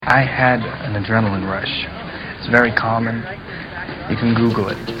I had an adrenaline rush. It's very common. You can Google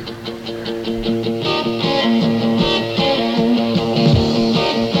it.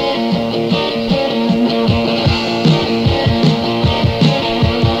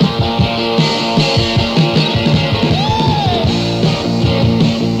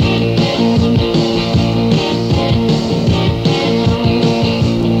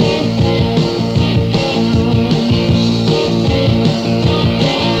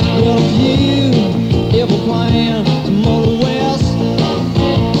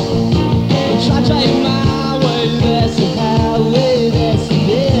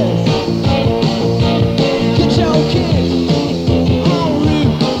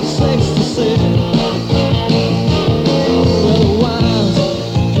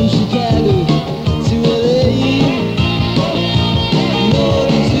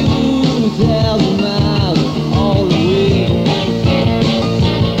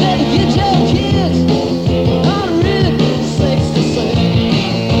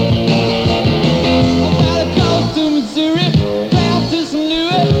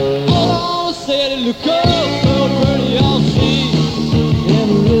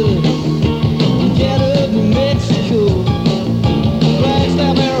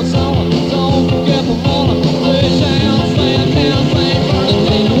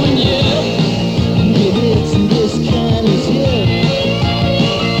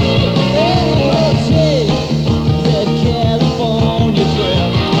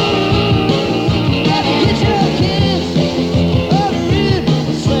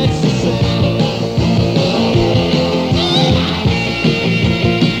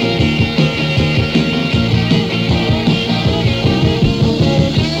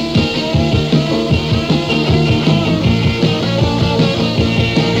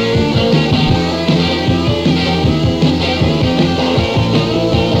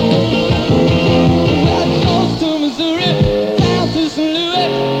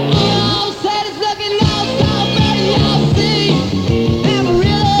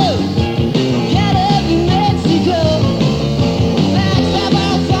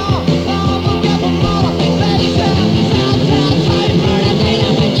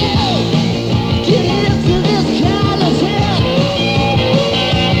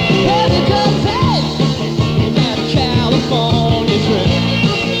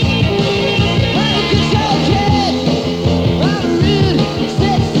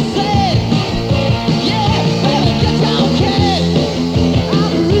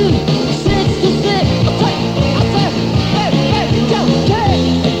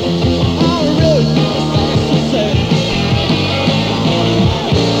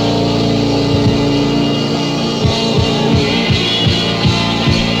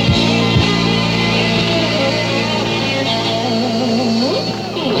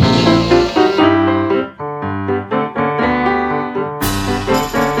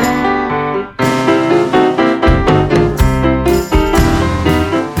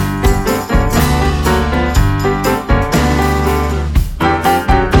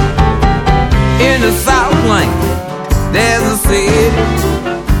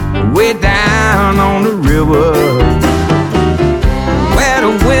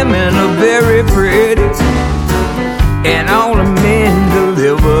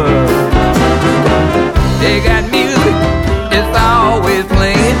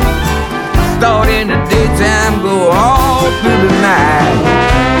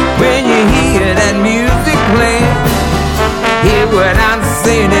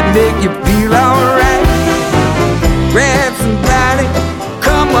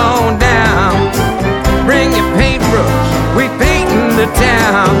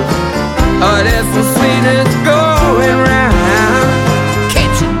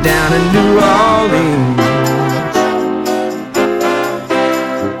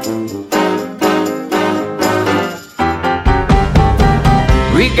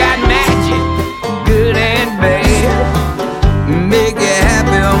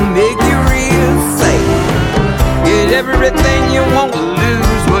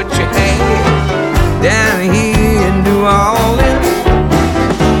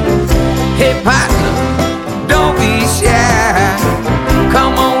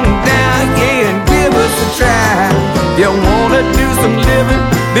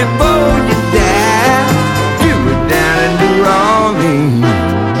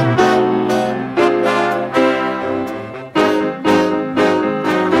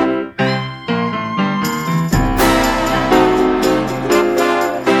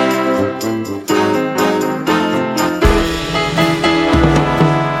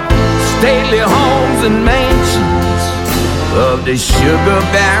 the sugar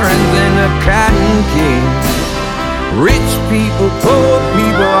barons and the cotton kings. Rich people, poor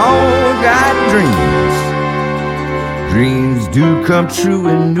people, all got dreams. Dreams do come true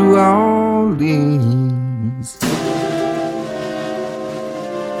in New Orleans.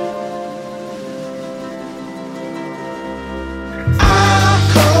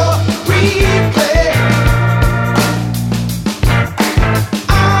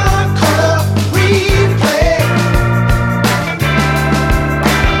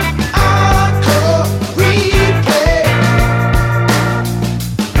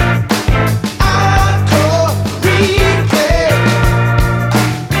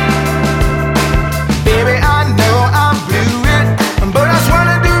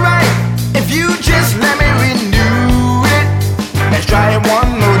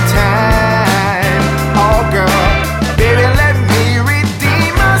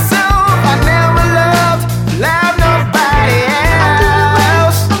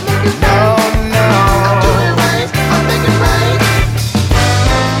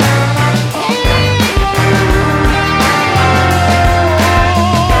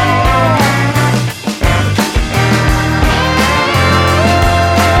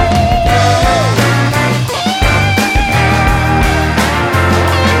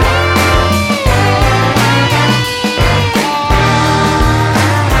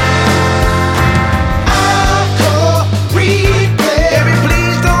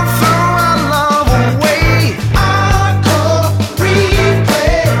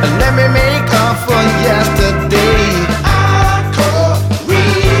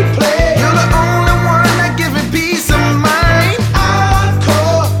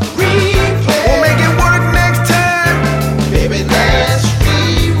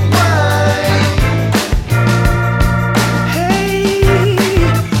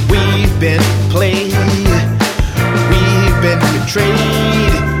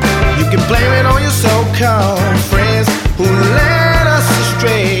 You can blame it on your so-called friends who led us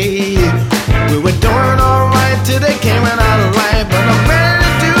astray. We were doing alright till they came in our life, but I'm ready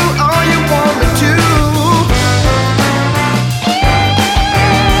to do all you want me to.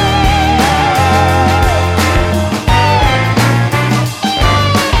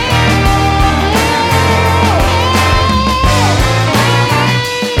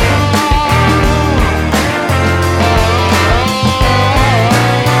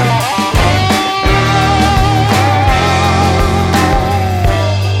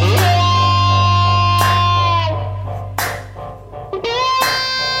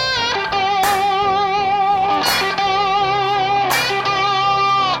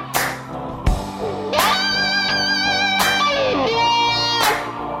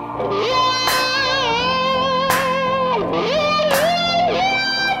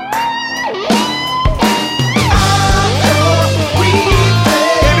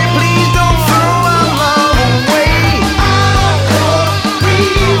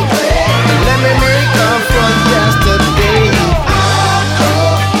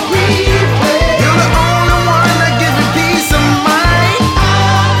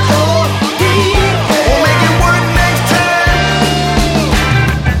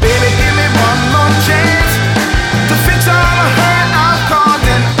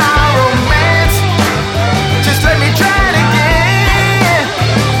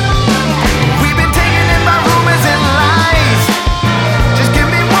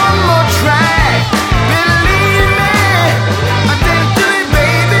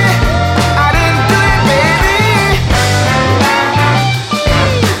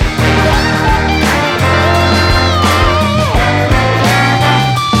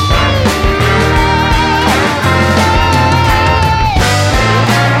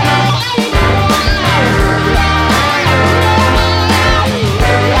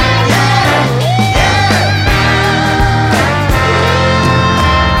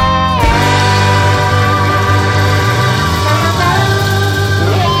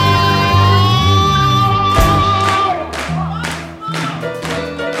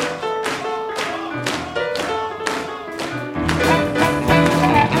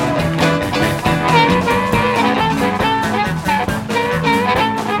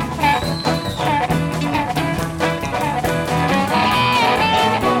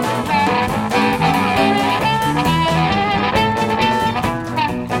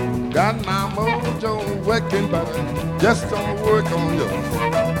 Just don't work on you.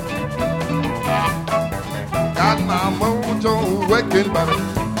 Got my mojo working, but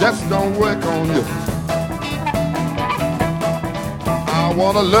just don't work on you. I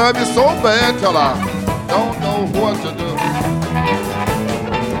wanna love you so bad till I don't know what to do.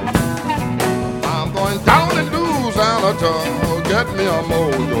 I'm going down and lose out to get me a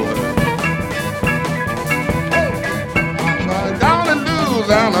mojo head. I'm down in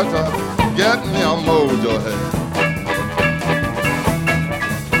Louisiana to get me a mojo head.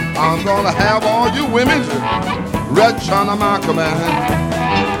 I'm gonna have all you women rich under my command.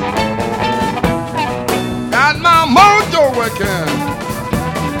 Got my mojo working.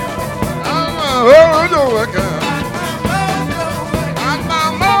 Mojo working. Got my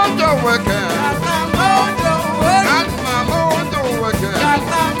mojo working. Got my mojo working.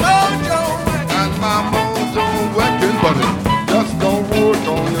 Got my mojo working, but it just don't work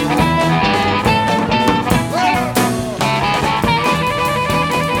on you.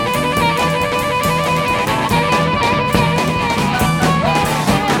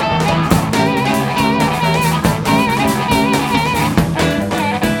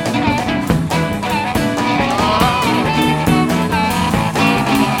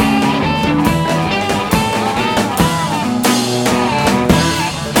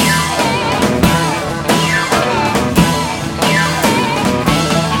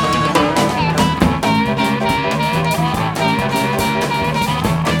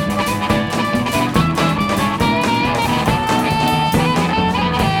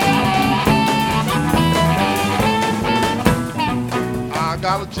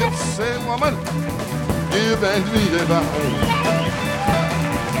 Got a gypsy woman giving me a home.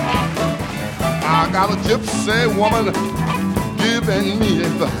 I got a gypsy woman giving me a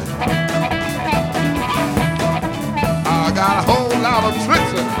home. I got a whole lot of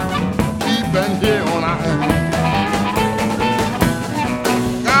tricks keeping here on I.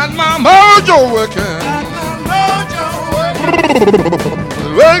 Got my mojo working.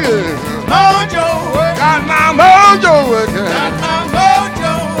 Working. Mojo working. Got my mojo working. Got my mojo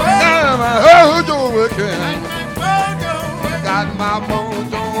mojo working. Got my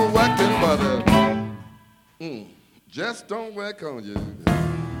mojo working, but just don't work on you.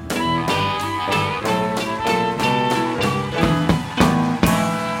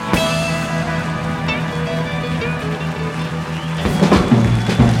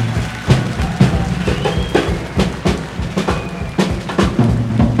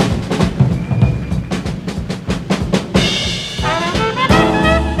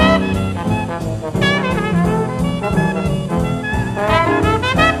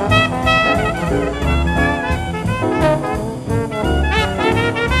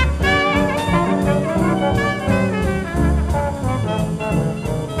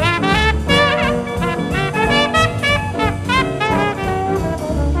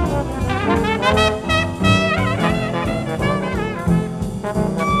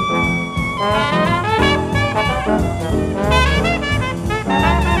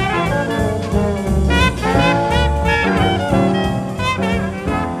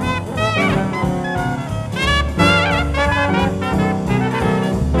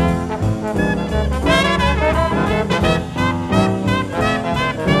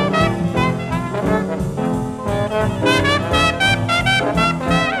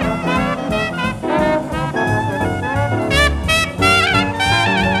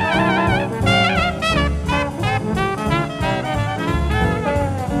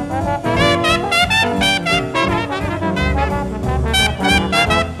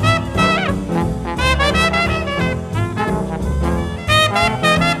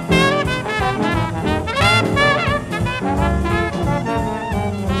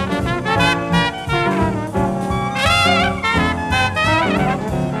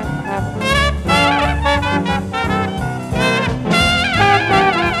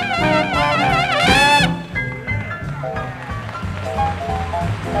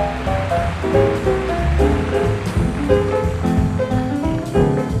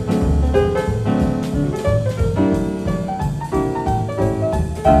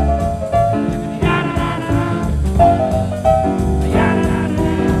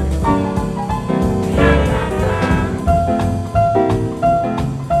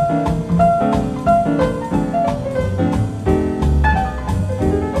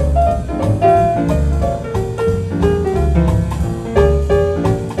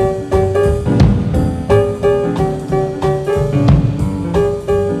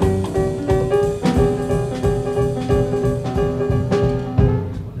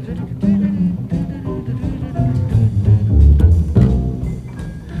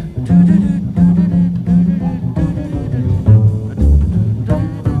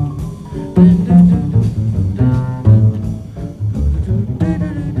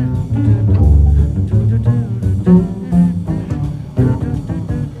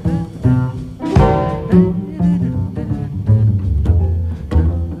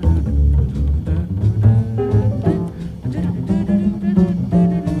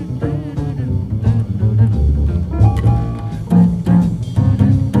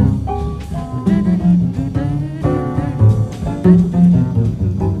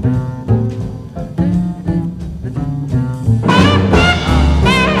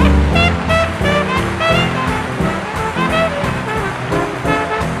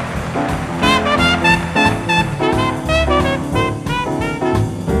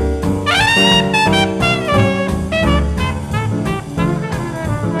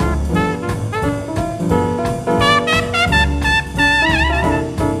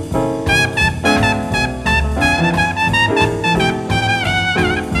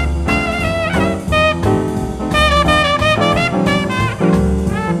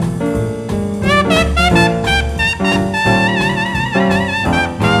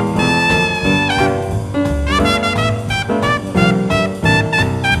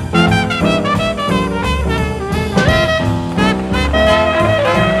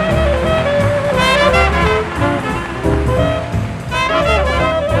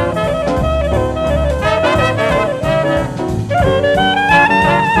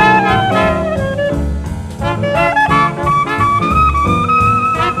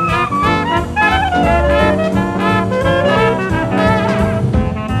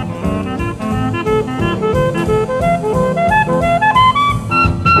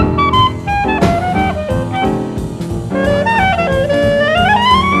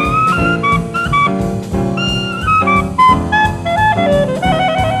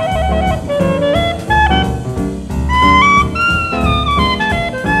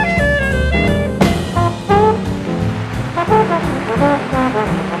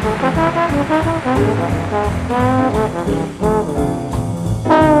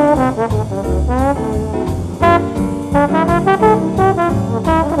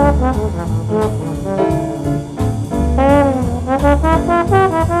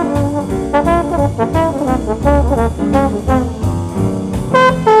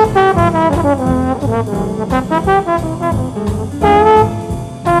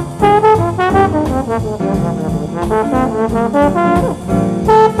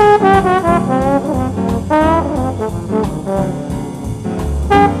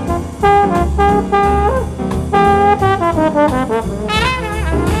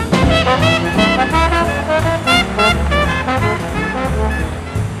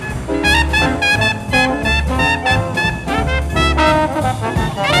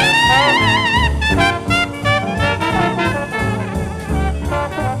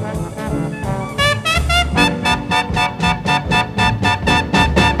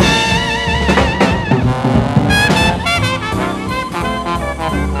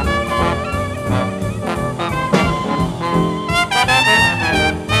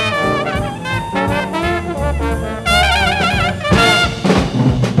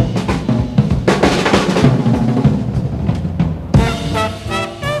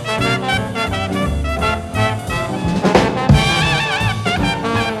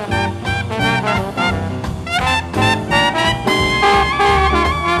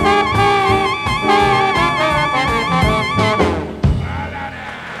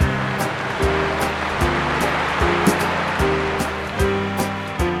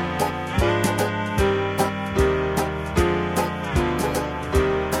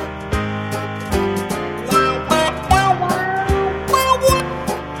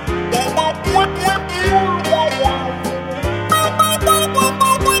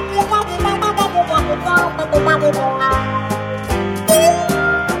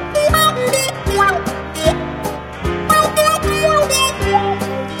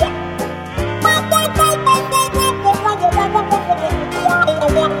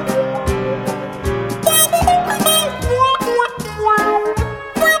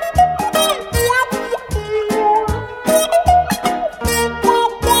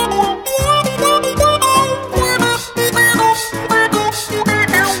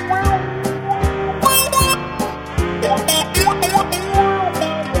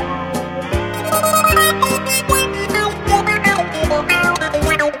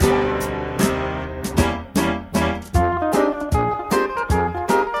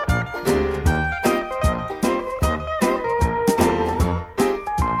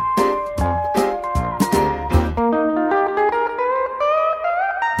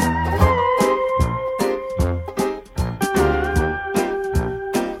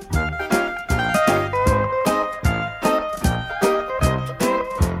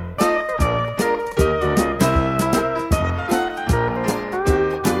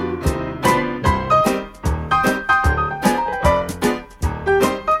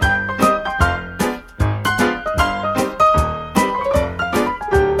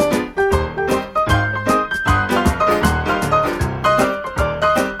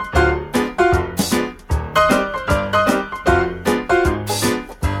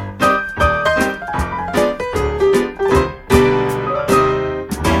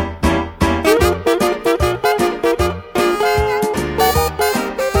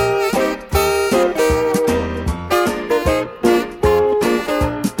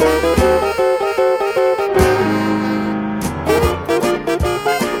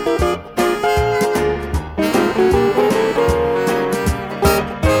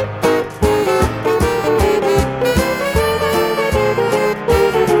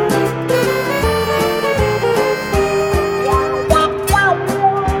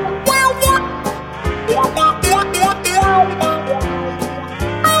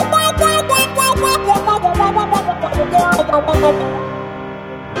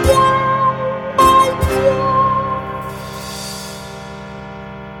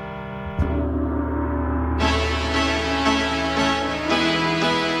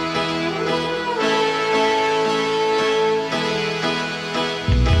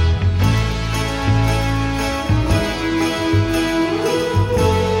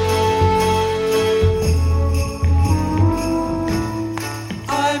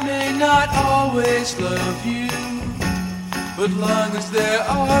 always love you, but long as there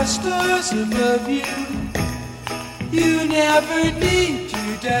are stars above you, you never need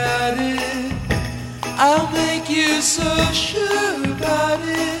to doubt it. I'll make you so sure about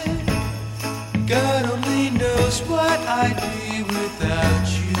it. God only knows what I'd be without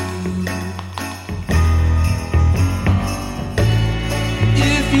you.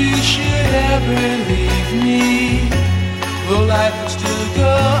 If you should ever leave me, the life would still go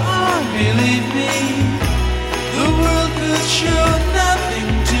on, believe me. The world could show nothing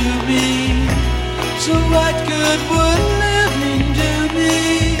to me, so what good would living do me?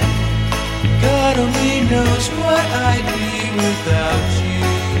 God only knows what I'd be without you.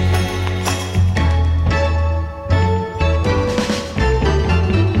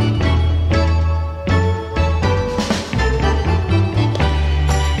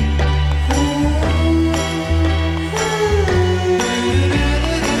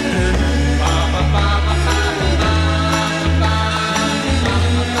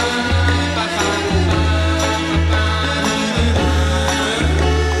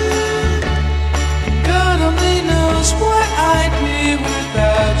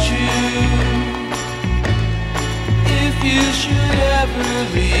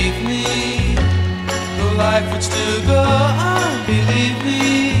 Leave me, the life would still go on, believe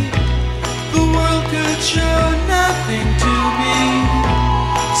me. The world could show nothing to me,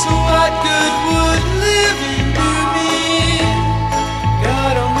 so what good would living do me?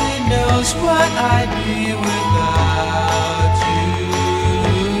 God only knows what I'd be without you.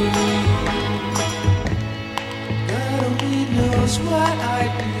 God only knows what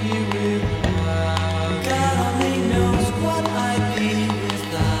I'd be without. God only knows what I'd be.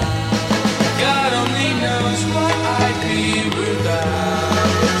 God only knows what I'd be without.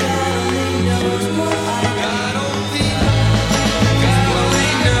 God only knows what I'd be. God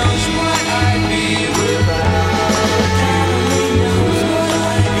only knows what I'd be without.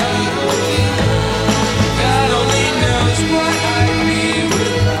 God only knows what I'd be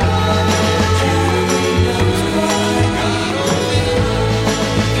without.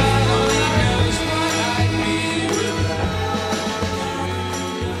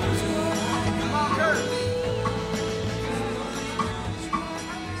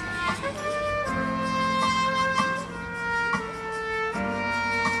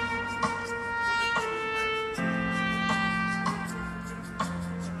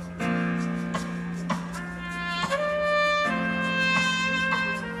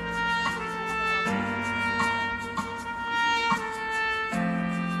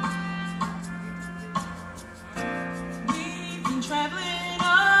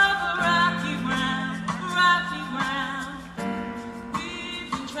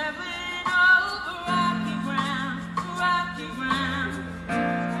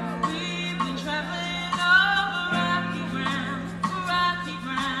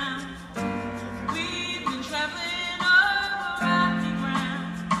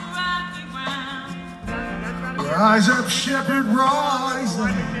 Rise up, shepherd, rise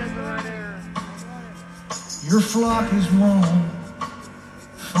up. Your flock is roamed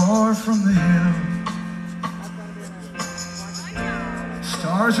far from the hill.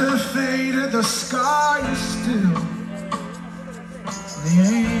 Stars have faded, the sky is still. The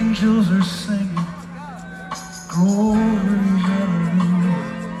angels are singing, glory, hallelujah.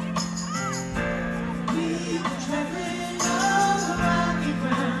 We've been traveling over rocky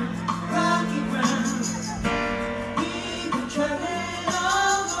ground, rocky ground. We've been traveling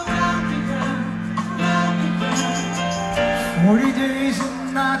over rocky ground, rocky ground. 40 days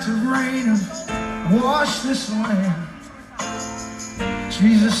and nights of rain have washed this land.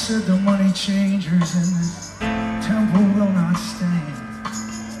 Jesus said the money changers in this temple will not stand.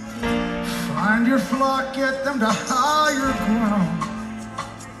 Find your flock, get them to higher ground.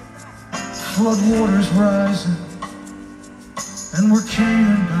 Flood waters rising, and we're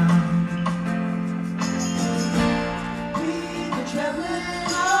Canaan bound. We've been traveling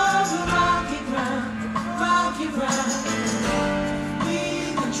over rocky ground, rocky ground.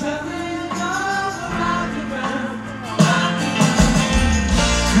 We've been traveling over rocky ground, rocky ground.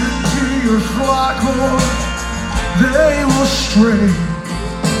 Tend to your flock, Lord, they will stray.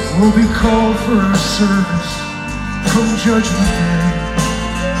 We'll be called for our service come Judgment Day.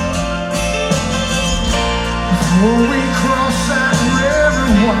 Before we cross that river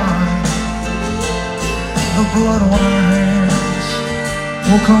wide, the blood on our hands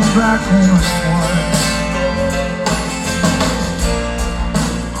will come back on us twice.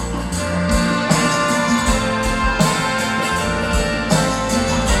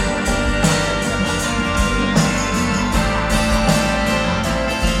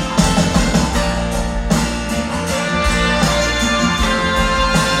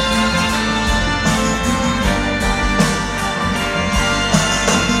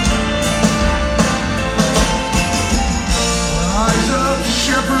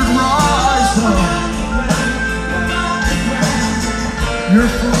 Your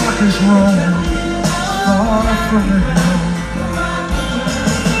flock is roaming far from the hill.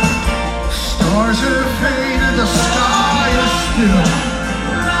 Stars are faded, the sky is still.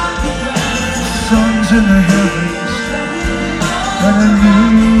 Sun's in the heavens, and a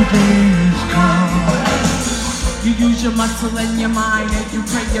new day is come. You use your muscle and your mind and you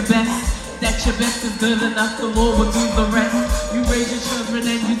pray your best. That your best is good enough, the Lord will do the rest. You raise your children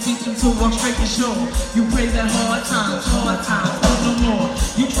and you teach them to walk straight and sure. You pray that hard times, no more.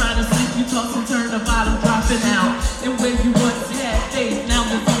 You try to sleep, you toss and turn, the bottom dropping out. And where you once had faith, now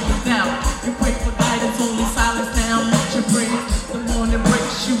there's only doubt. You pray for guidance, only silence now, not your prayer. The morning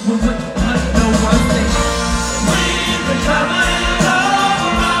breaks you away, but no one thing. We've been traveling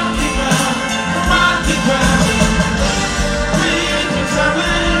over rocky ground, rocky ground. We've been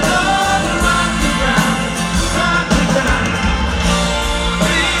traveling over rocky ground, rocky ground.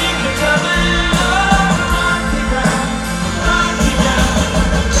 We've been traveling over rocky ground, rocky ground.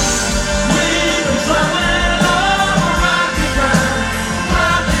 We've been traveling over rocky ground,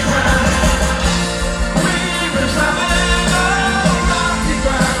 rocky ground. We've been traveling over rocky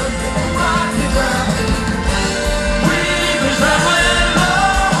ground, rocky ground. We've been traveling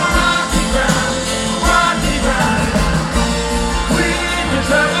over rocky ground, rocky ground. We've been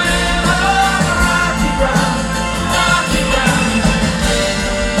traveling over rocky ground, rocky ground.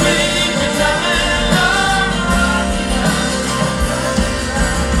 We've been traveling over rocky ground.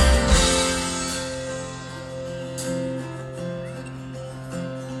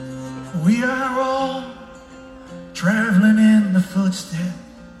 We are all traveling in the footsteps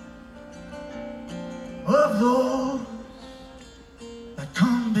of those that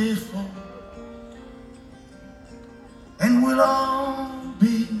come before, and we'll all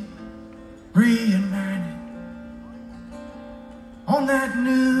be reunited on that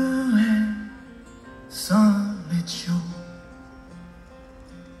new and sunlit shore.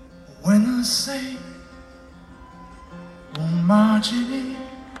 When the saints go marching in,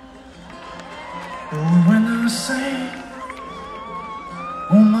 oh, when the saints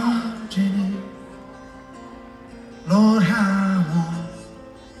go marching in, Lord, how I want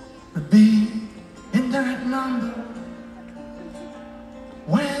to be in that number.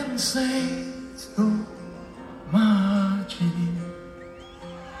 When the saints go marching in,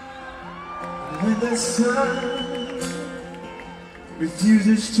 when the sun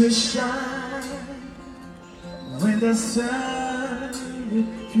refuses to shine, when the sun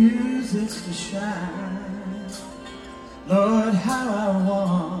refuses to shine, Lord, how I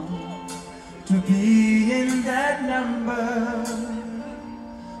want to be in that number.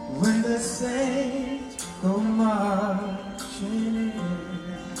 When the saints go marching in,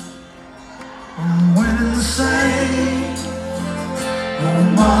 and when the saints go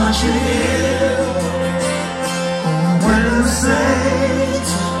marching in, oh, when the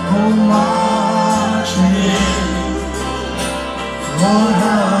saints go marching in, Lord,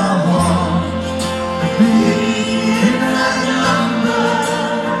 how I want to be in that number.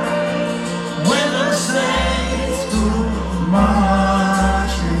 When the saints go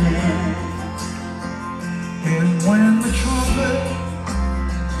marching in, and when the trumpet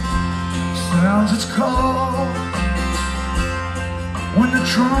sounds its call, when the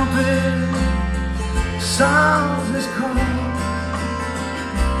trumpet sounds its call,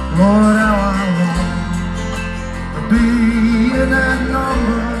 Lord, how I want to be in that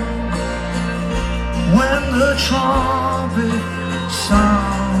number. When the trumpet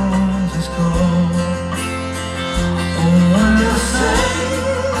sounds its call, oh, when the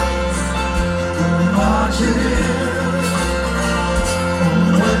saints go marching in, oh,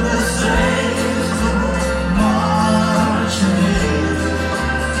 when the saints go marching in,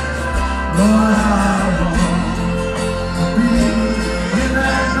 Lord, I want to be in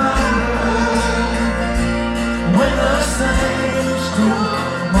that number. When the saints go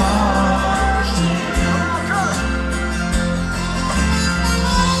marching in.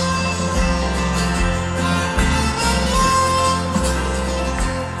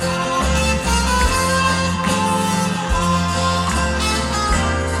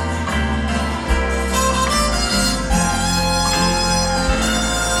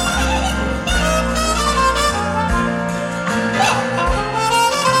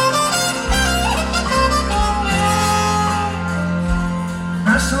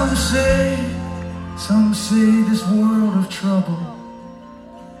 Now some say this world of trouble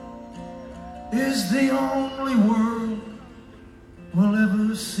is the only world we'll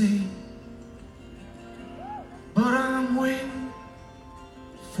ever see. But I'm waiting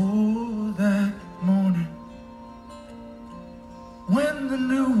for that morning when the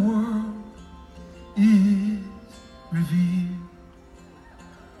new world is revealed.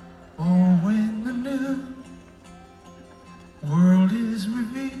 Oh, when the new world is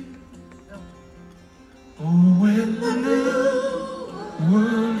revealed,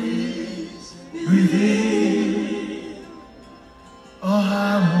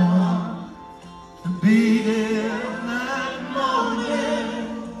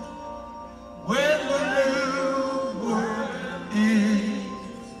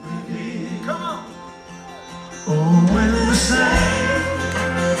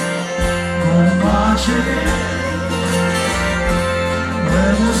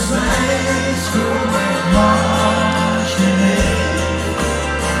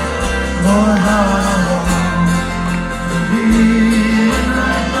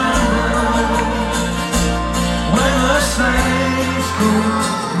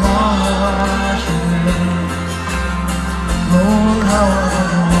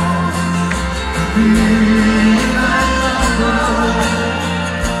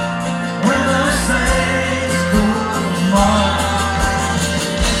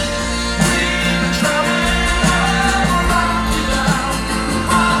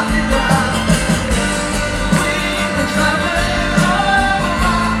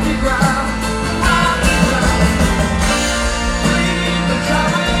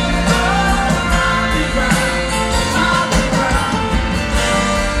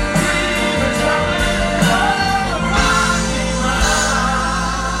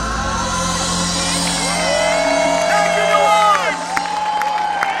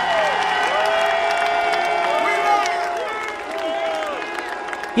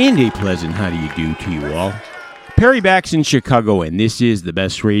 And a pleasant how do you do to you all. Perry Bax in Chicago, and this is the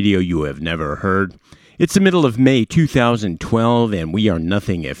best radio you have never heard. It's the middle of May 2012, and we are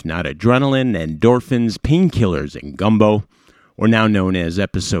nothing if not adrenaline, endorphins, painkillers, and gumbo, or now known as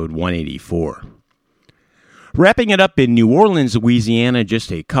episode 184. Wrapping it up in New Orleans, Louisiana,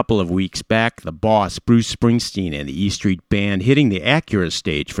 just a couple of weeks back, the boss, Bruce Springsteen, and the E Street Band hitting the Acura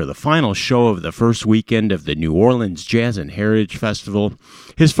stage for the final show of the first weekend of the New Orleans Jazz and Heritage Festival,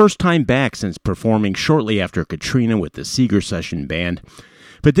 his first time back since performing shortly after Katrina with the Seeger Session Band,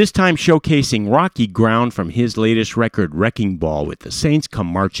 but this time showcasing rocky ground from his latest record, Wrecking Ball, with the Saints Come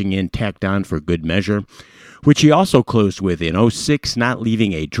Marching In tacked on for good measure, which he also closed with in 2006, not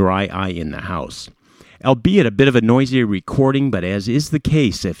leaving a dry eye in the house. Albeit a bit of a noisy recording, but as is the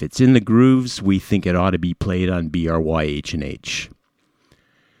case, if it's in the grooves, we think it ought to be played on BRYH&H.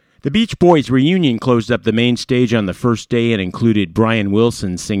 The Beach Boys reunion closed up the main stage on the first day and included Brian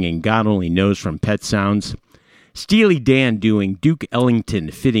Wilson singing God Only Knows from Pet Sounds, Steely Dan doing Duke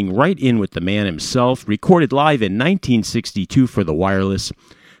Ellington, fitting right in with the man himself, recorded live in 1962 for the Wireless,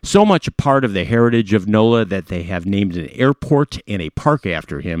 so much a part of the heritage of NOLA that they have named an airport and a park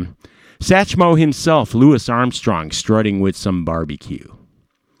after him, Satchmo himself, Louis Armstrong, strutting with some barbecue.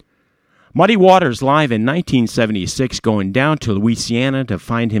 Muddy Waters live in 1976, going down to Louisiana to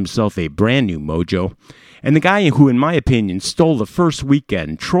find himself a brand new mojo. And the guy who, in my opinion, stole the first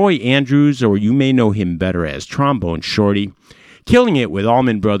weekend, Troy Andrews, or you may know him better as Trombone Shorty, killing it with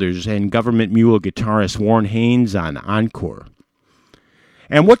Allman Brothers and Government Mule guitarist Warren Haynes on Encore.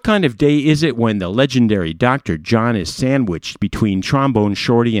 And what kind of day is it when the legendary Dr. John is sandwiched between Trombone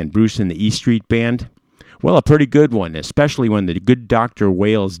Shorty and Bruce and the E Street Band? Well, a pretty good one, especially when the good doctor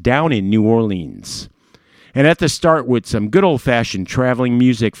wails down in New Orleans. And at the start with some good old-fashioned traveling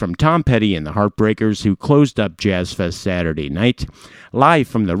music from Tom Petty and the Heartbreakers, who closed up Jazz Fest Saturday night, live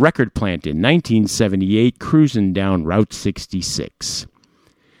from the record plant in 1978, cruising down Route 66.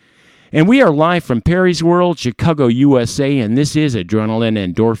 And we are live from Perry's World, Chicago, USA, and this is Adrenaline,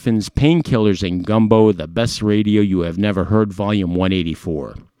 Endorphins, Painkillers, and Gumbo, the best radio you have never heard, Volume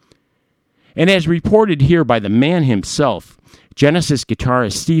 184. And as reported here by the man himself, Genesis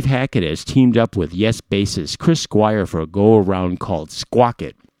guitarist Steve Hackett has teamed up with Yes bassist Chris Squire for a go-around called Squawk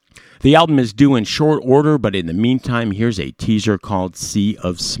It. The album is due in short order, but in the meantime, here's a teaser called Sea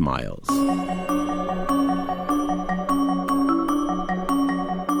of Smiles.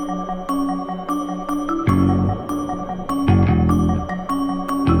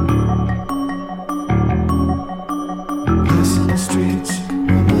 Streets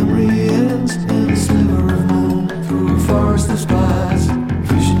where memory ends in a sliver of moon through a forest of spies,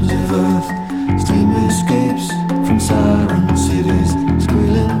 visions of earth, steam escapes from siren cities,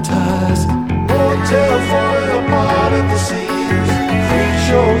 squealing ties, motel for the part of the seas, free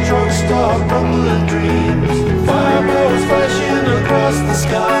show drugstore.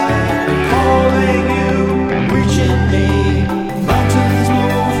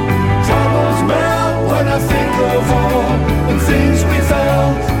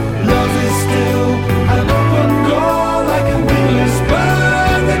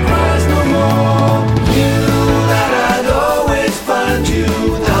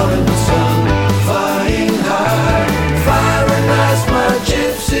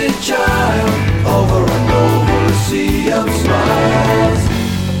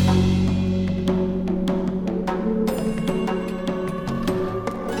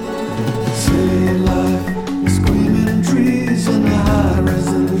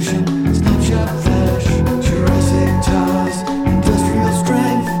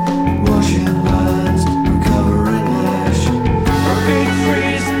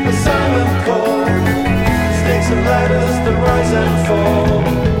 and fall.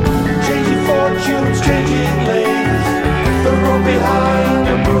 Changing fortunes, changing lanes. The road behind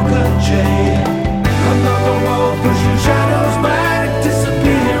a broken chain. Another world pushing shadows back,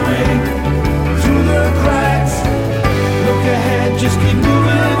 disappearing through the cracks. Look ahead, just keep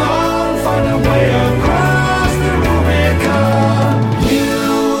moving on. Find a way across the Rubicon.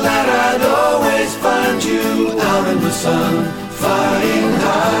 Knew that I'd always find you out in the sun, flying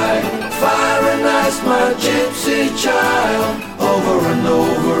high, firing as my gypsy child, over and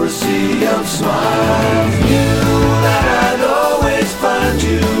over a sea of smiles. Knew that I'd always find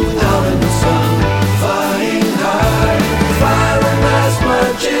you out in the sun, flying high, firing as my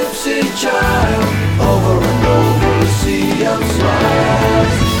gypsy child, over and over a sea of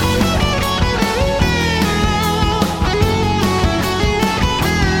smiles.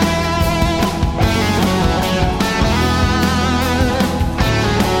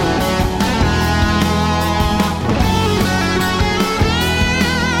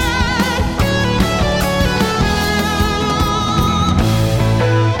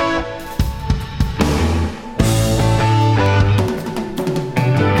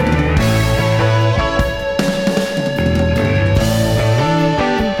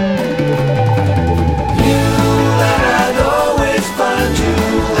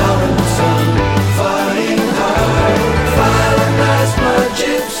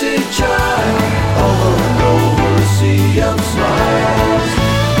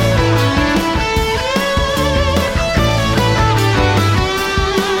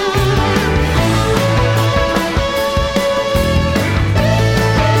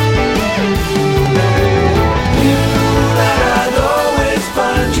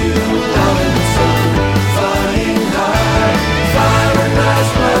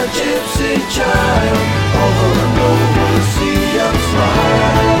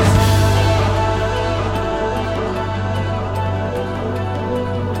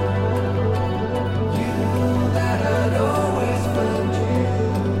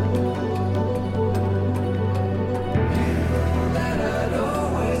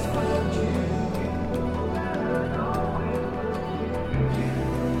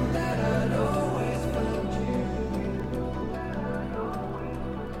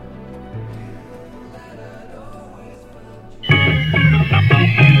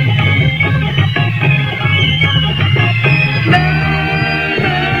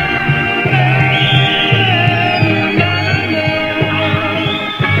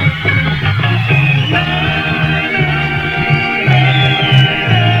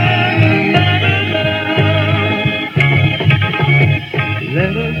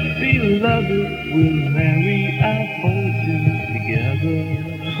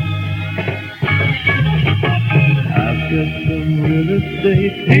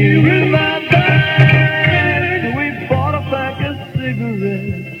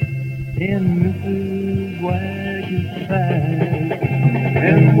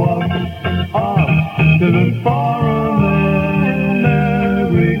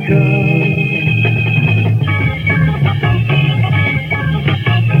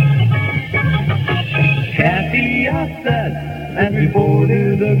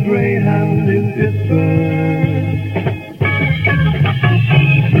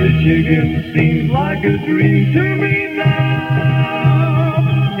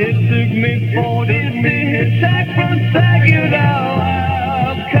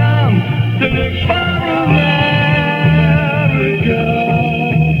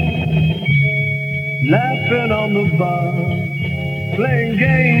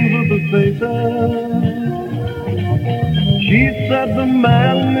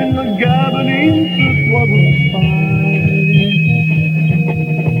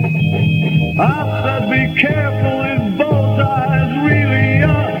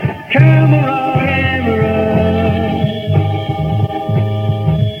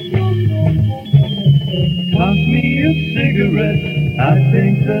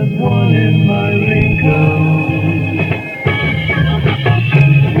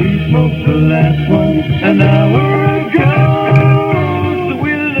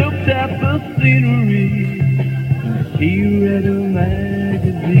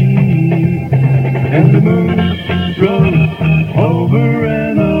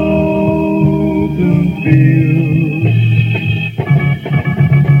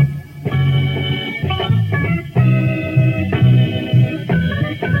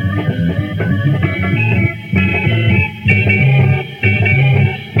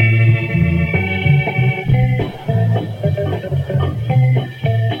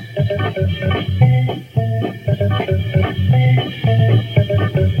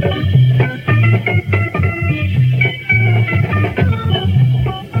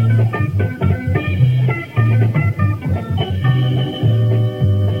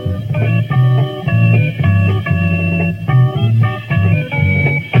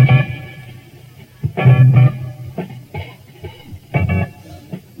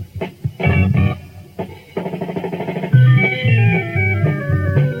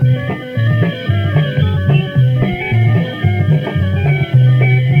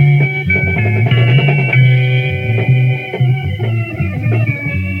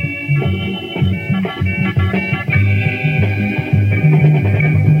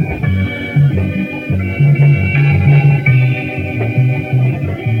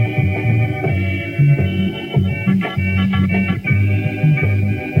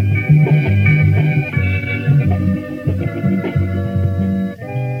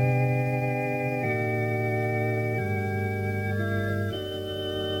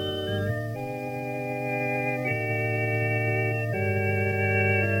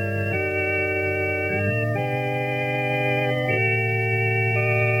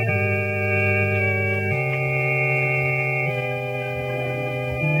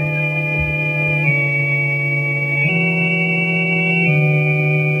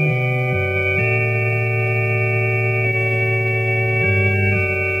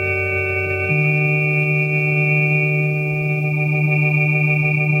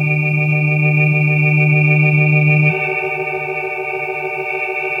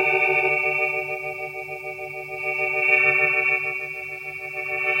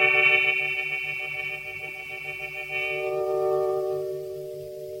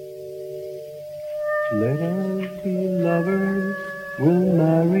 Let us be lovers, we'll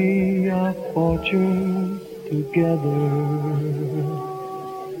marry our fortunes together.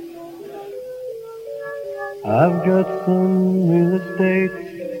 I've got some real estate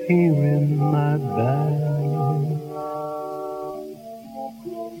here in my bag.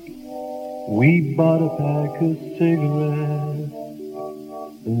 We bought a pack of cigarettes,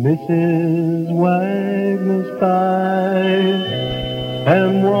 Mrs. Wagner's pie,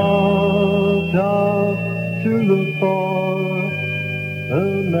 and walked off to look for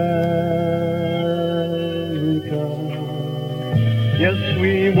America. Yes,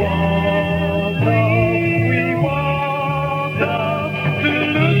 we walked off to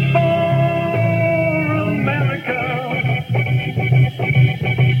look for America.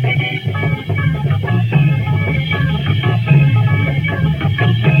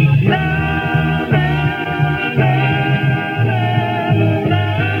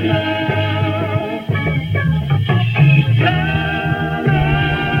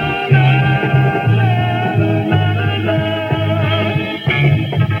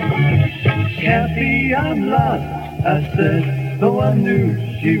 Kathy, I'm lost, I said, though I knew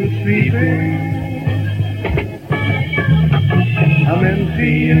she was sleeping. I'm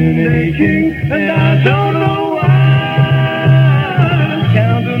empty and aching, and I don't know why.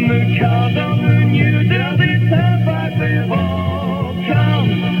 Counting the cards on the New Delhi Turnpike, they've all come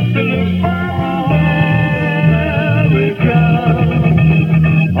to look for America.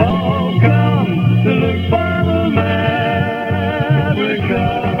 All come to look for America.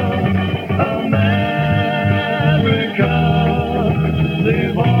 America,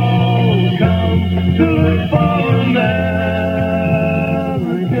 they've all come to look for America.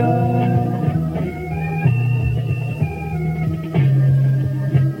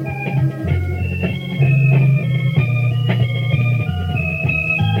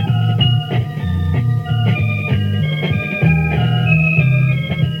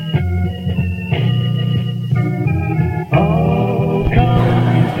 All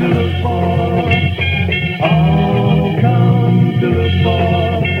come to look for, all come to look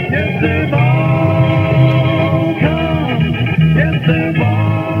for, yes, they've all come, yes, they've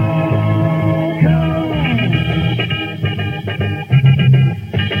all come.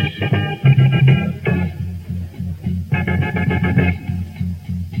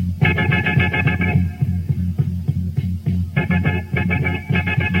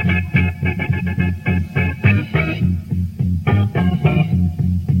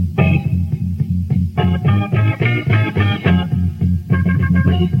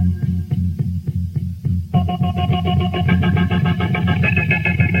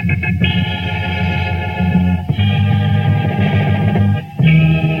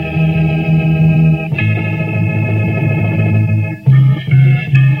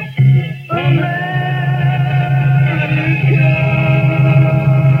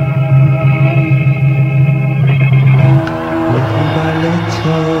 Little by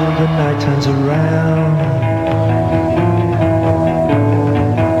little, the night turns around,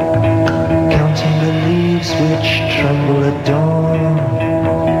 counting the leaves which tremble at dawn.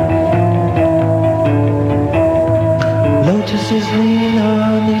 Lotuses lean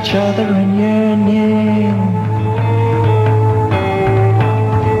on each other in yearning.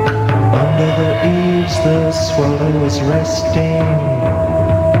 Under the eaves, the swallow is resting.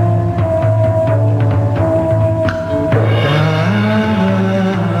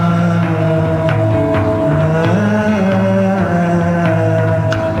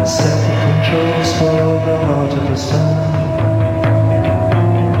 Set the controls for the heart of the sun.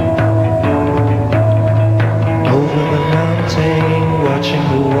 Over the mountain, watching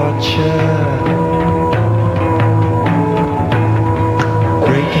the watcher,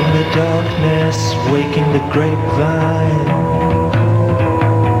 breaking the darkness, waking the grapevine.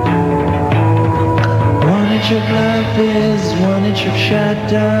 1 inch of love is 1 inch of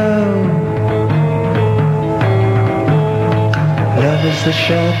shadow. Love is the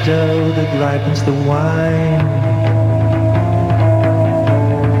shadow that ripens the wine.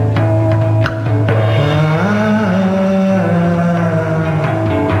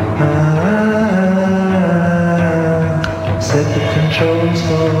 Set the controls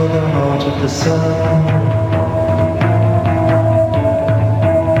for the heart of the sun.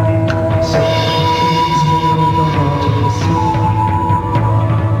 Set the controls for the heart of the sun.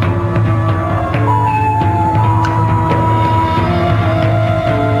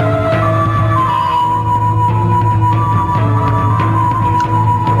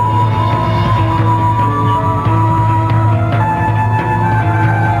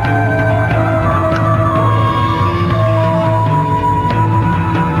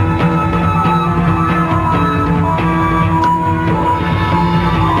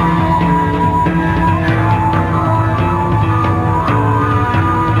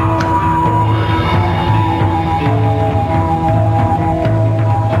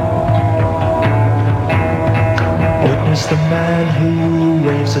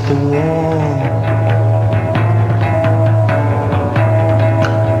 the wall,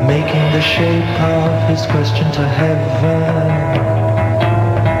 making the shape of his question to heaven.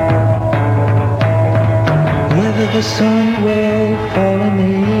 Whether the sun will fall in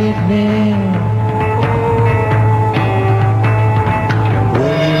the evening,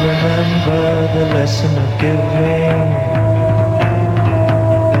 will you remember the lesson of giving?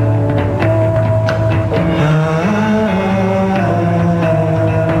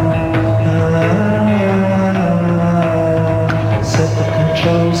 Set the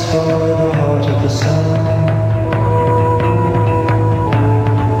controls for the heart of the sun.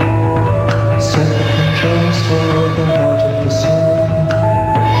 Set the controls for the heart of the sun.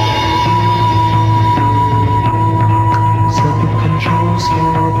 Set the controls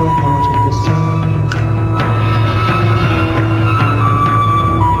for the heart of the sun.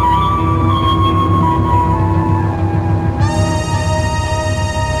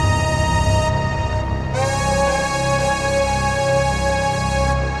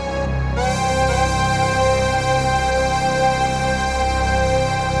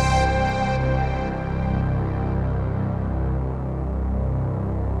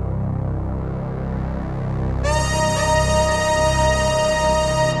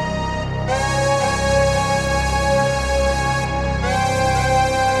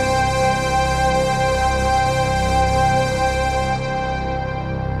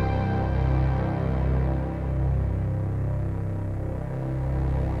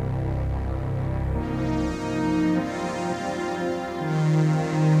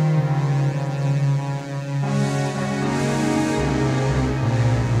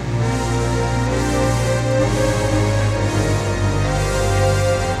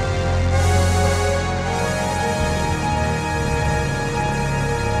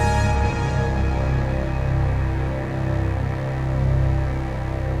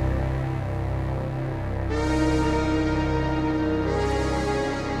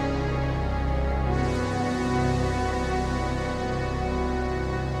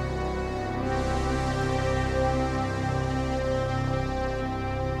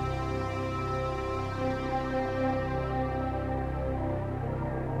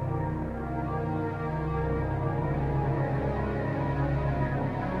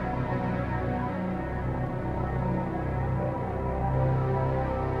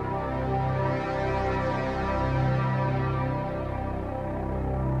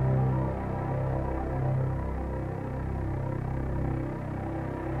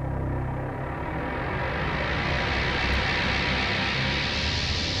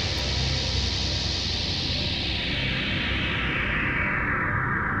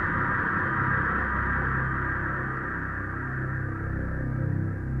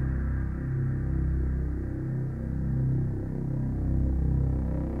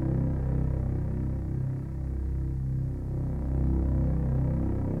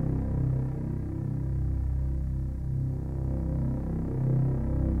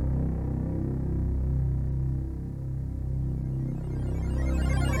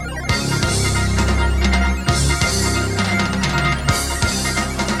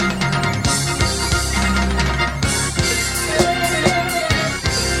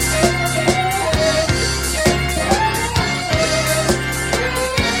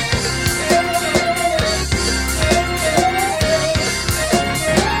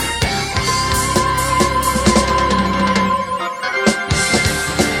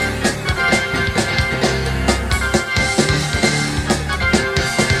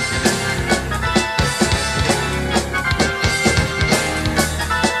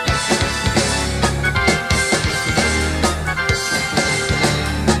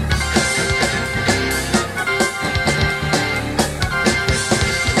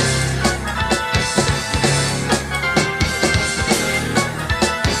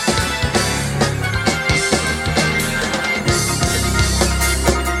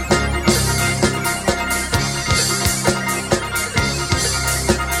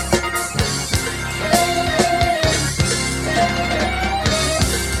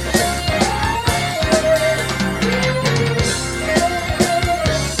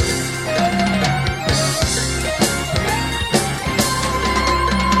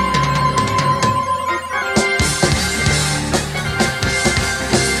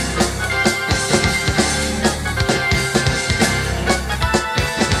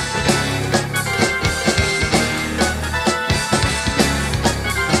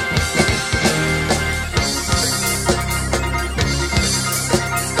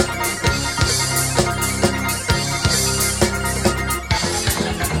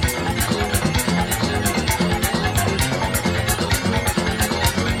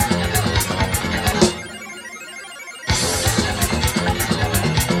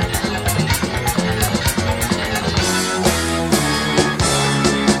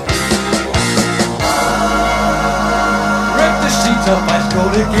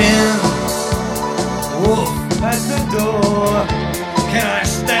 again. Wolf at the door. Can I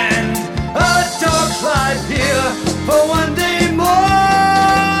stand a dark life here for one day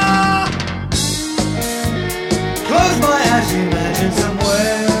more? Close my eyes, imagine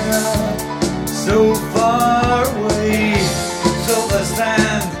somewhere so far away, silver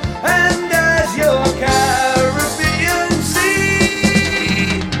sand and azure Caribbean sea.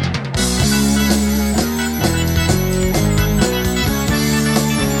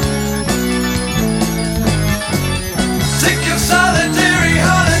 Sick of solitary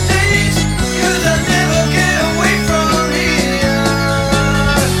holidays, 'cause I never get away from here.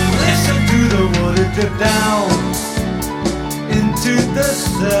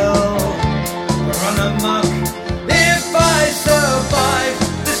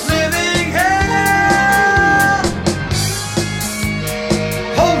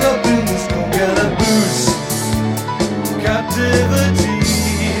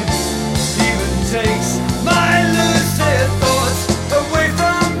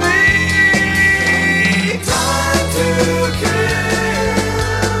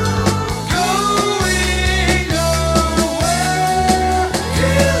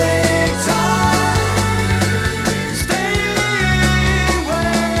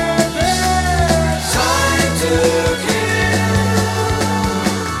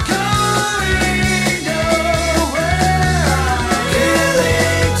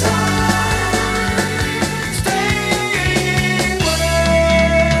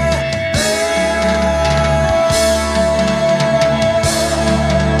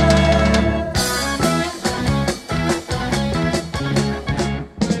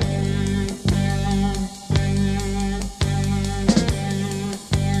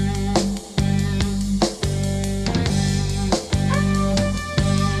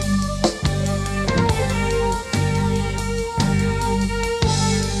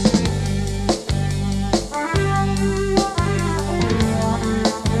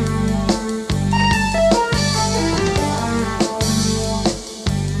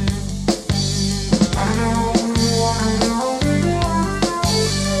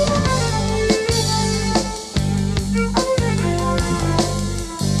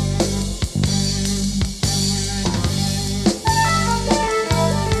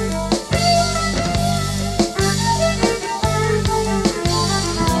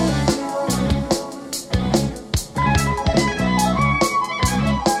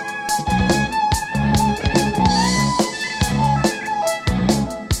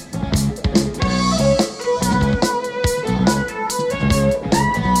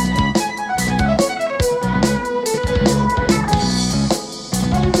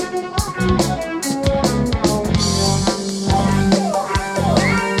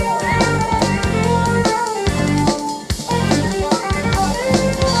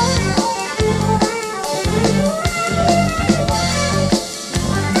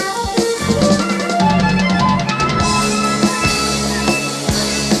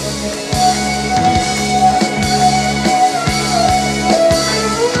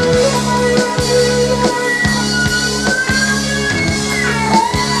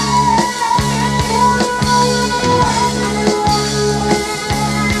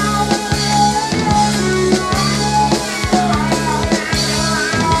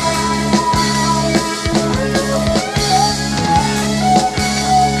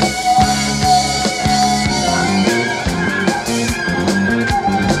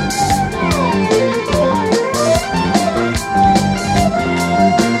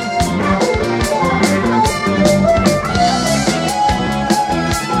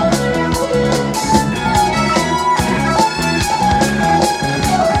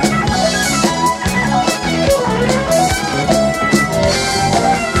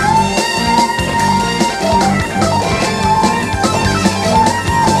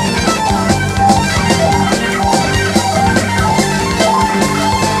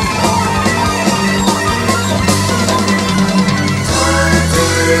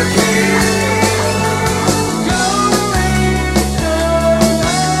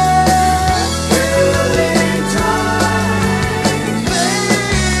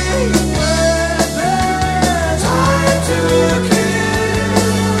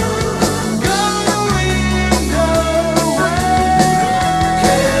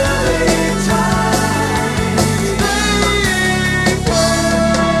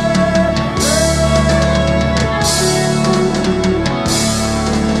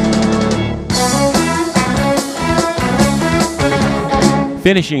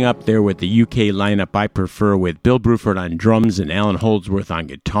 Finishing up there with the UK lineup I prefer, with Bill Bruford on drums and Alan Holdsworth on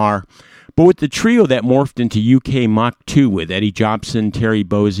guitar, but with the trio that morphed into UK Mach 2 with Eddie Jobson, Terry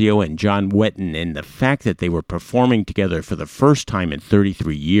Bozzio, and John Wetton, and the fact that they were performing together for the first time in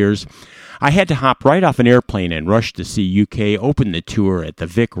 33 years, I had to hop right off an airplane and rush to see UK open the tour at the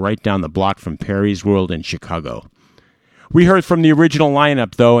Vic right down the block from Perry's World in Chicago. We heard from the original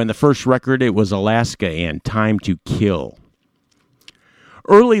lineup, though, and the first record, it was Alaska and Time to Kill.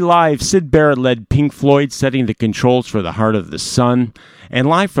 Early live, Syd Barrett led Pink Floyd, setting the controls for The Heart of the Sun, and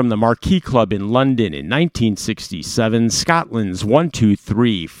live from the Marquee Club in London in 1967, Scotland's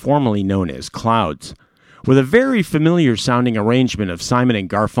 1-2-3, formerly known as Clouds, with a very familiar-sounding arrangement of Simon &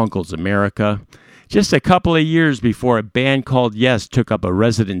 Garfunkel's America, just a couple of years before a band called Yes took up a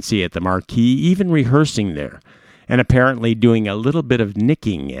residency at the Marquee, even rehearsing there, and apparently doing a little bit of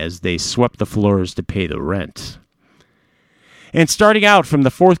nicking as they swept the floors to pay the rent. And starting out from the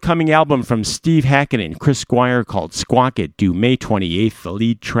forthcoming album from Steve Hackett and Chris Squire called Squawk It, due May 28th, the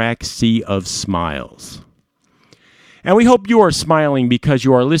lead track, Sea of Smiles. And we hope you are smiling because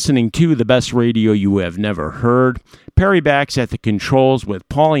you are listening to the best radio you have never heard. Perry Bax at the controls with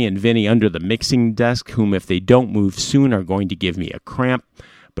Paulie and Vinny under the mixing desk, whom if they don't move soon are going to give me a cramp,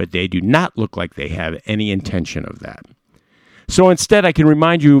 but they do not look like they have any intention of that. So instead, I can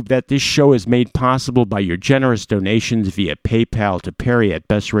remind you that this show is made possible by your generous donations via PayPal to Perry at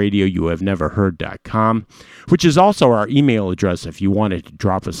bestradioyouhaveneverheard.com, which is also our email address if you wanted to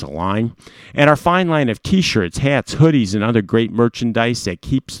drop us a line, and our fine line of t-shirts, hats, hoodies, and other great merchandise that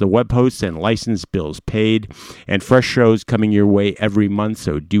keeps the web hosts and license bills paid, and fresh shows coming your way every month,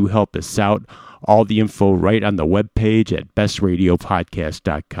 so do help us out. All the info right on the webpage at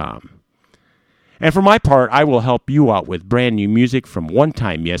bestradiopodcast.com. And for my part, I will help you out with brand new music from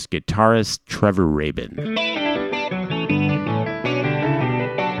one-time Yes guitarist Trevor Rabin.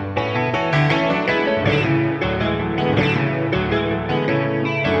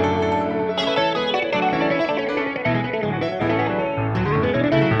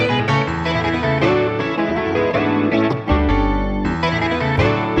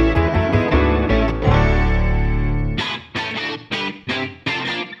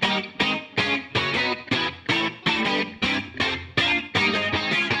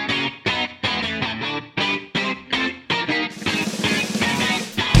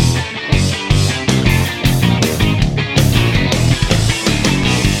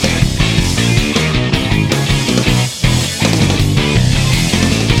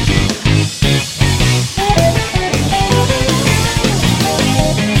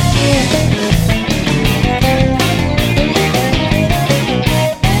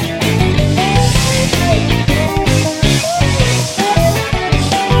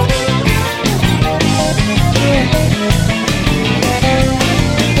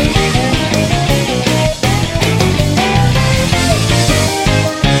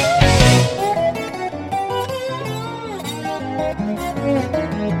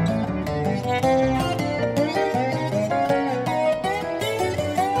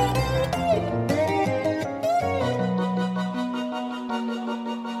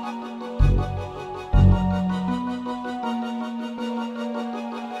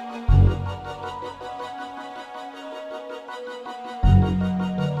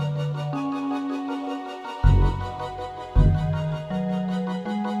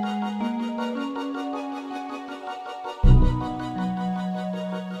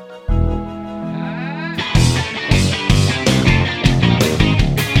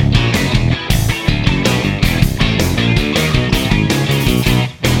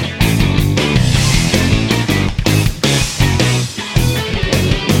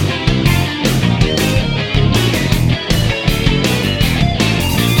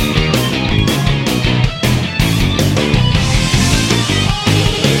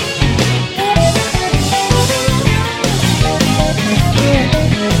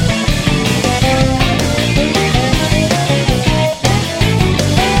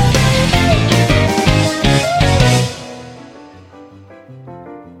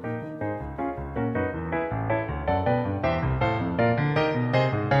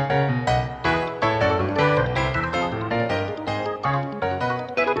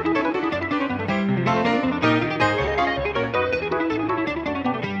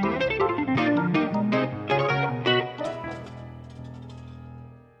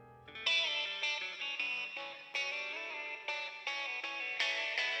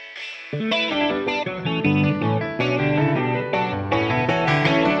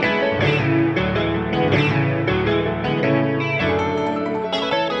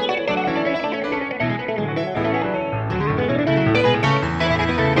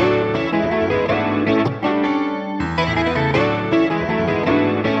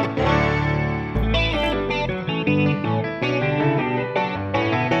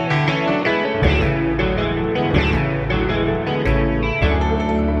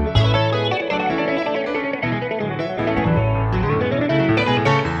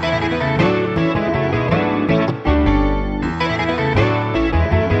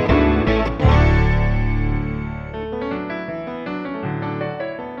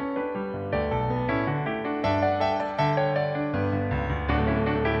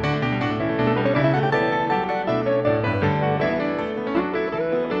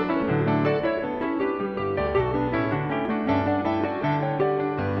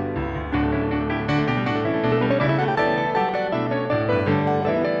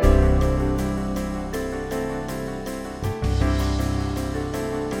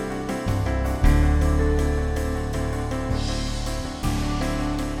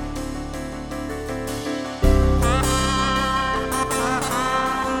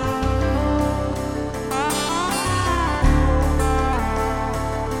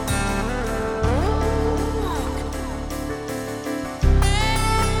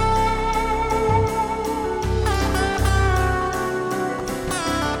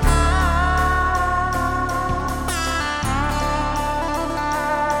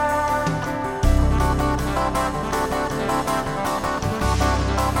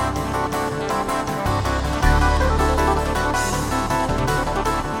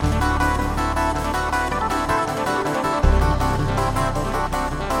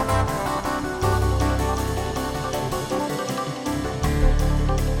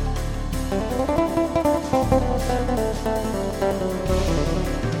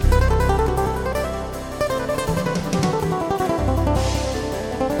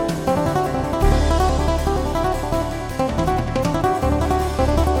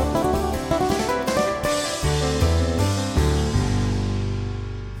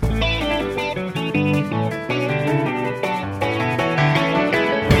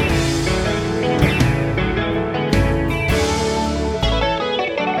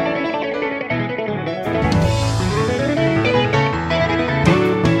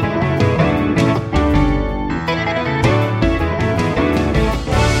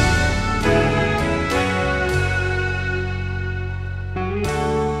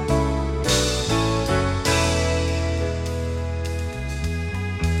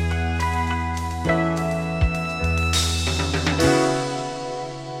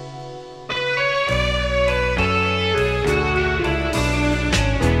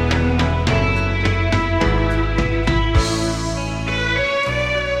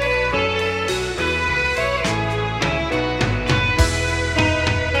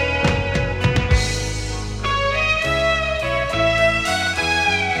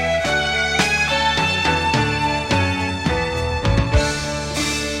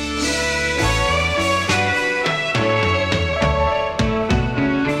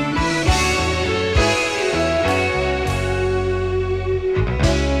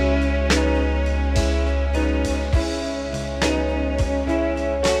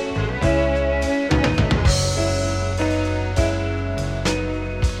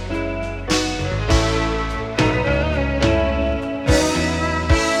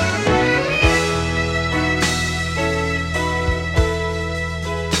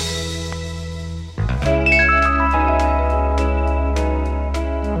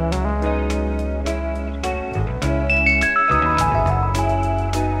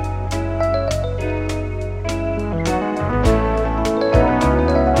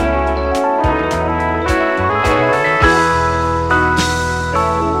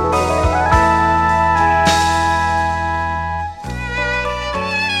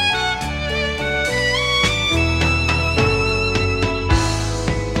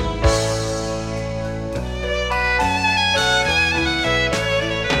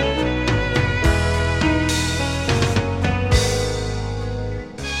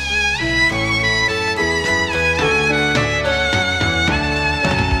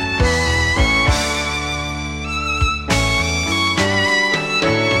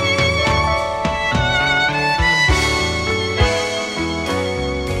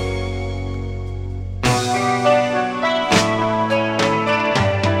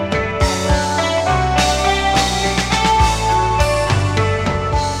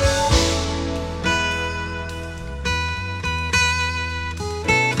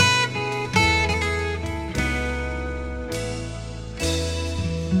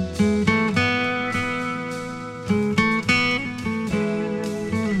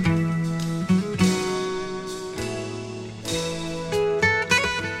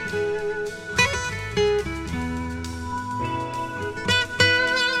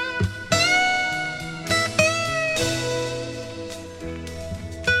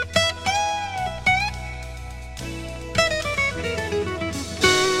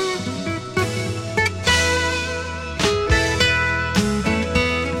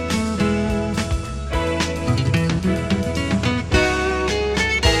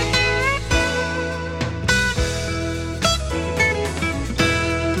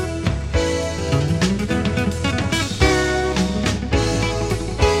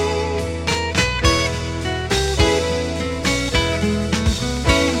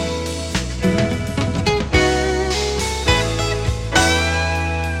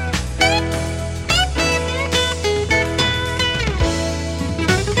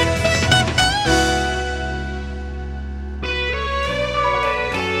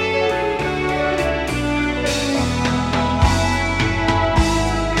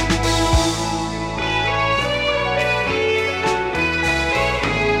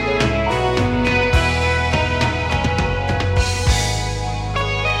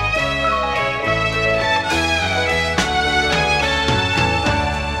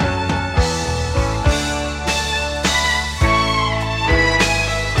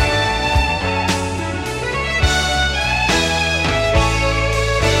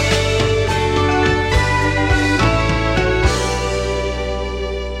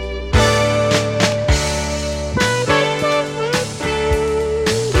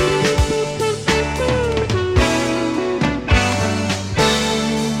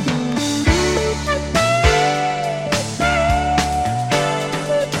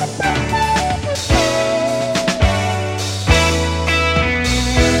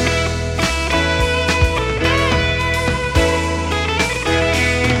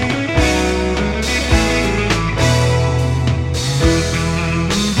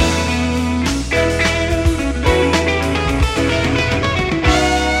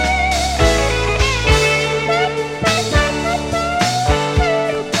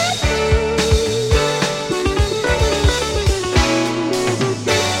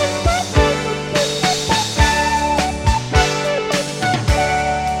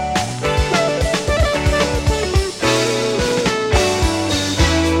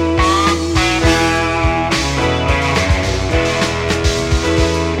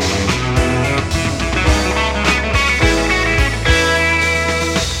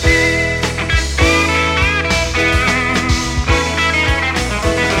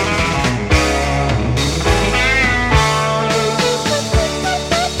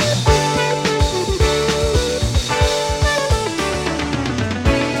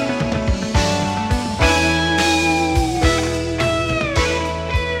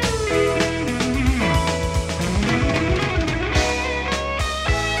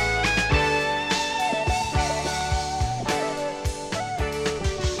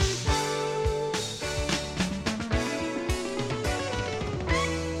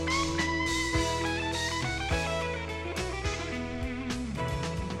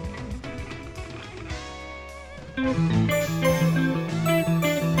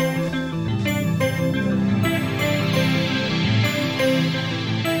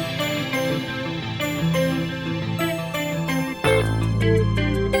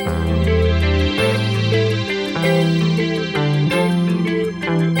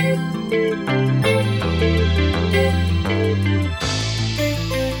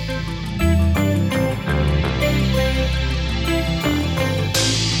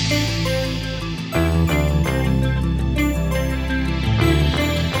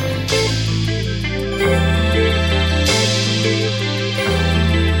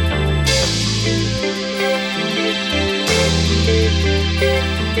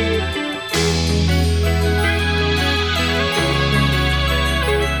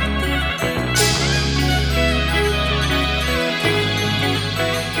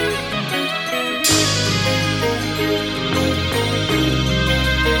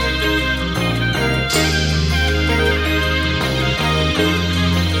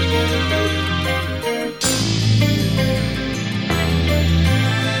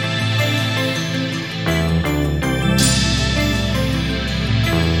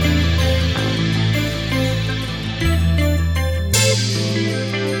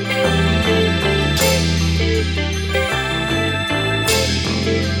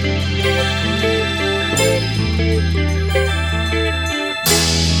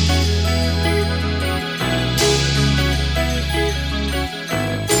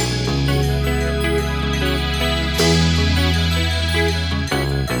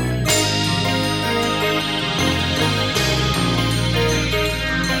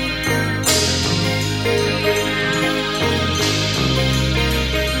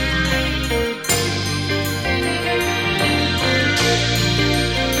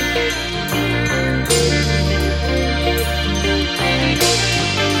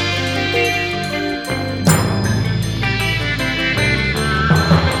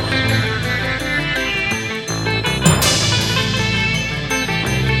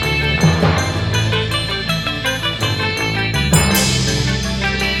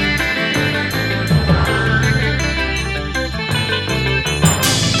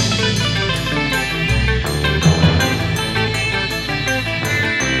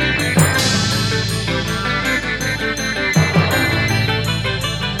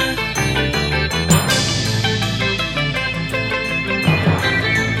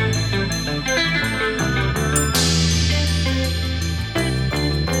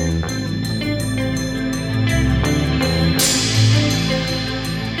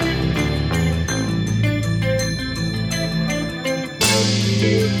 The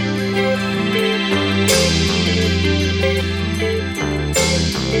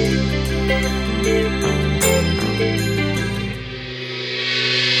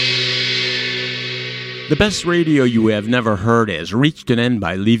best radio you have never heard has reached an end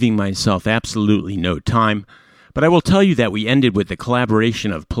by leaving myself absolutely no time, but I will tell you that we ended with the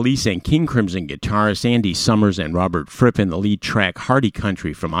collaboration of Police and King Crimson guitarists Andy Summers and Robert Fripp in the lead track Hardy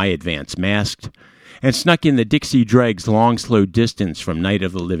Country from I Advance Masked, and snuck in the Dixie Dregs Long Slow Distance from Night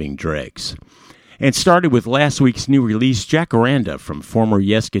of the Living Dregs, and started with last week's new release Jacaranda from former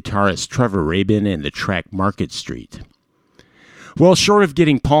Yes guitarist Trevor Rabin and the track Market Street. Well, short of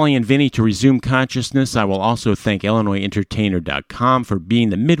getting Paulie and Vinny to resume consciousness, I will also thank IllinoisEntertainer.com for being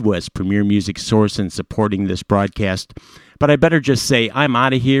the Midwest premier music source and supporting this broadcast. But I better just say I'm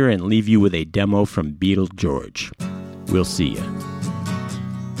out of here and leave you with a demo from Beetle George. We'll see ya.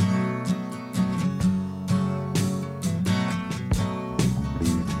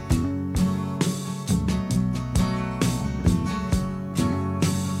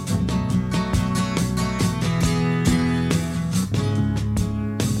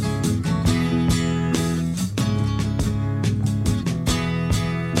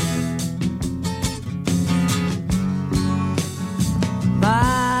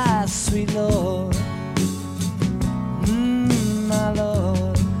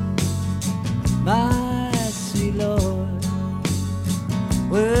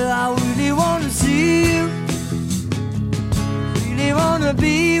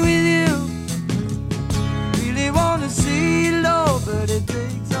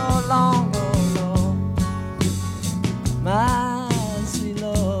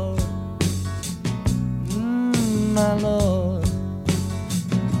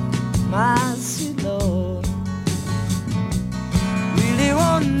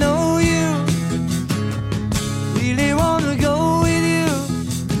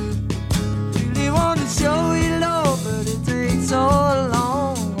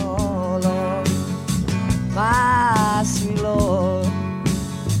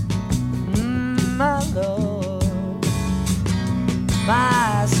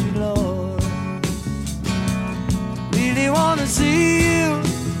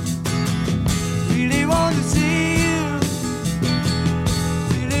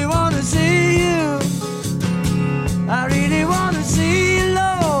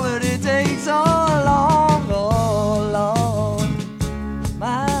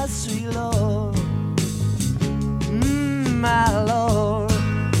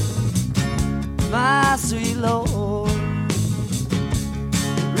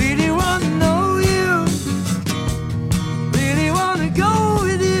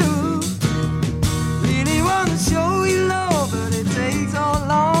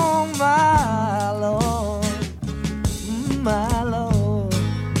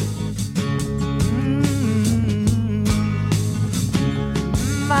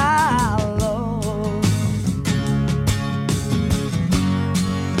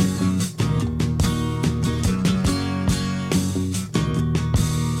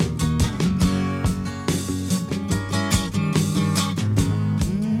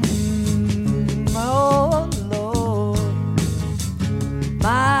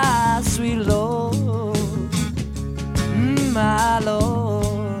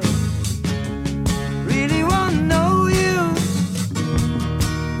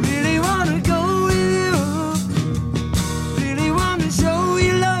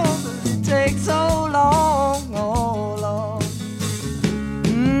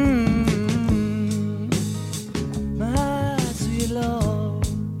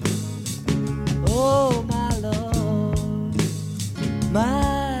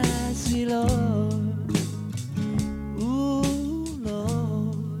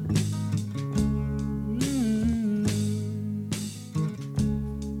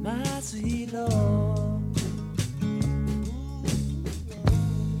 sweet Lord.